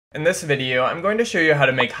In this video, I'm going to show you how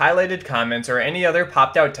to make highlighted comments or any other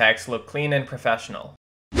popped out text look clean and professional.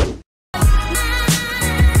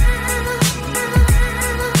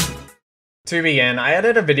 To begin, I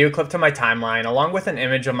added a video clip to my timeline along with an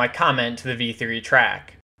image of my comment to the V3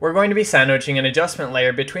 track. We're going to be sandwiching an adjustment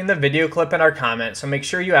layer between the video clip and our comment, so make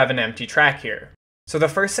sure you have an empty track here. So the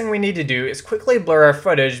first thing we need to do is quickly blur our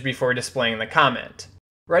footage before displaying the comment.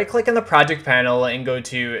 Right-click in the project panel and go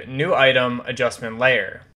to New Item, Adjustment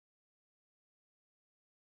Layer.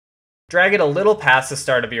 Drag it a little past the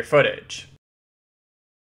start of your footage.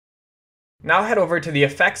 Now head over to the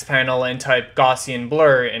Effects panel and type Gaussian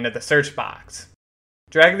Blur into the search box.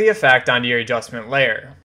 Drag the effect onto your adjustment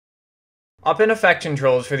layer. Up in Effect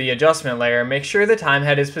Controls for the adjustment layer, make sure the time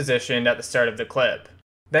head is positioned at the start of the clip.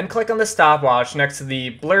 Then click on the stopwatch next to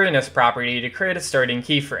the Blurriness property to create a starting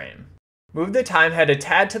keyframe. Move the time head a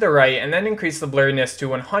tad to the right and then increase the blurriness to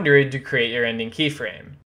 100 to create your ending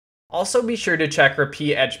keyframe. Also be sure to check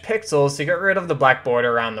Repeat Edge Pixels to get rid of the black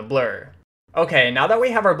border around the blur. Okay, now that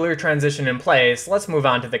we have our blur transition in place, let's move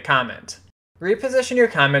on to the comment. Reposition your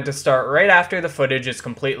comment to start right after the footage is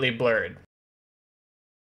completely blurred.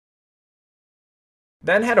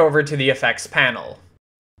 Then head over to the Effects panel.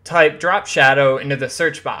 Type Drop Shadow into the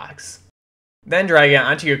search box. Then drag it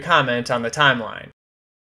onto your comment on the timeline.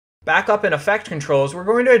 Back up in Effect Controls, we're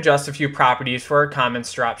going to adjust a few properties for our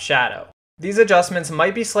comment's drop shadow. These adjustments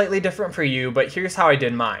might be slightly different for you, but here's how I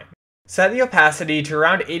did mine. Set the opacity to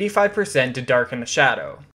around 85% to darken the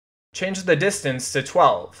shadow. Change the distance to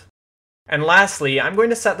 12. And lastly, I'm going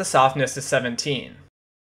to set the softness to 17.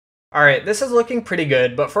 Alright, this is looking pretty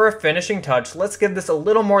good, but for a finishing touch, let's give this a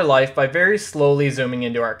little more life by very slowly zooming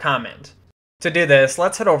into our comment. To do this,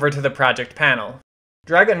 let's head over to the project panel.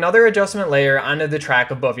 Drag another adjustment layer onto the track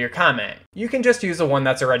above your comment. You can just use the one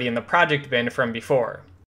that's already in the project bin from before.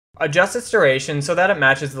 Adjust its duration so that it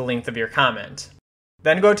matches the length of your comment.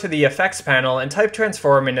 Then go to the Effects panel and type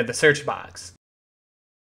Transform into the search box.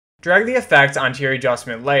 Drag the effect onto your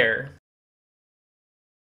adjustment layer.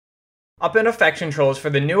 Up in Effect Controls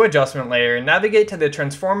for the new adjustment layer, navigate to the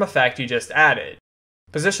Transform effect you just added.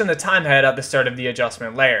 Position the time head at the start of the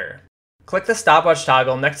adjustment layer. Click the stopwatch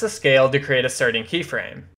toggle next to Scale to create a starting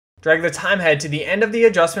keyframe. Drag the time head to the end of the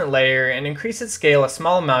adjustment layer and increase its scale a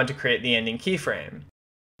small amount to create the ending keyframe.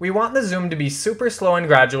 We want the zoom to be super slow and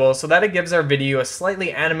gradual so that it gives our video a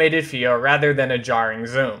slightly animated feel rather than a jarring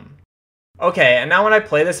zoom. Okay, and now when I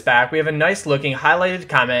play this back, we have a nice looking highlighted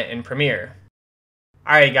comment in Premiere.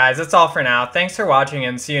 Alright guys, that's all for now. Thanks for watching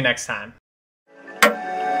and see you next time.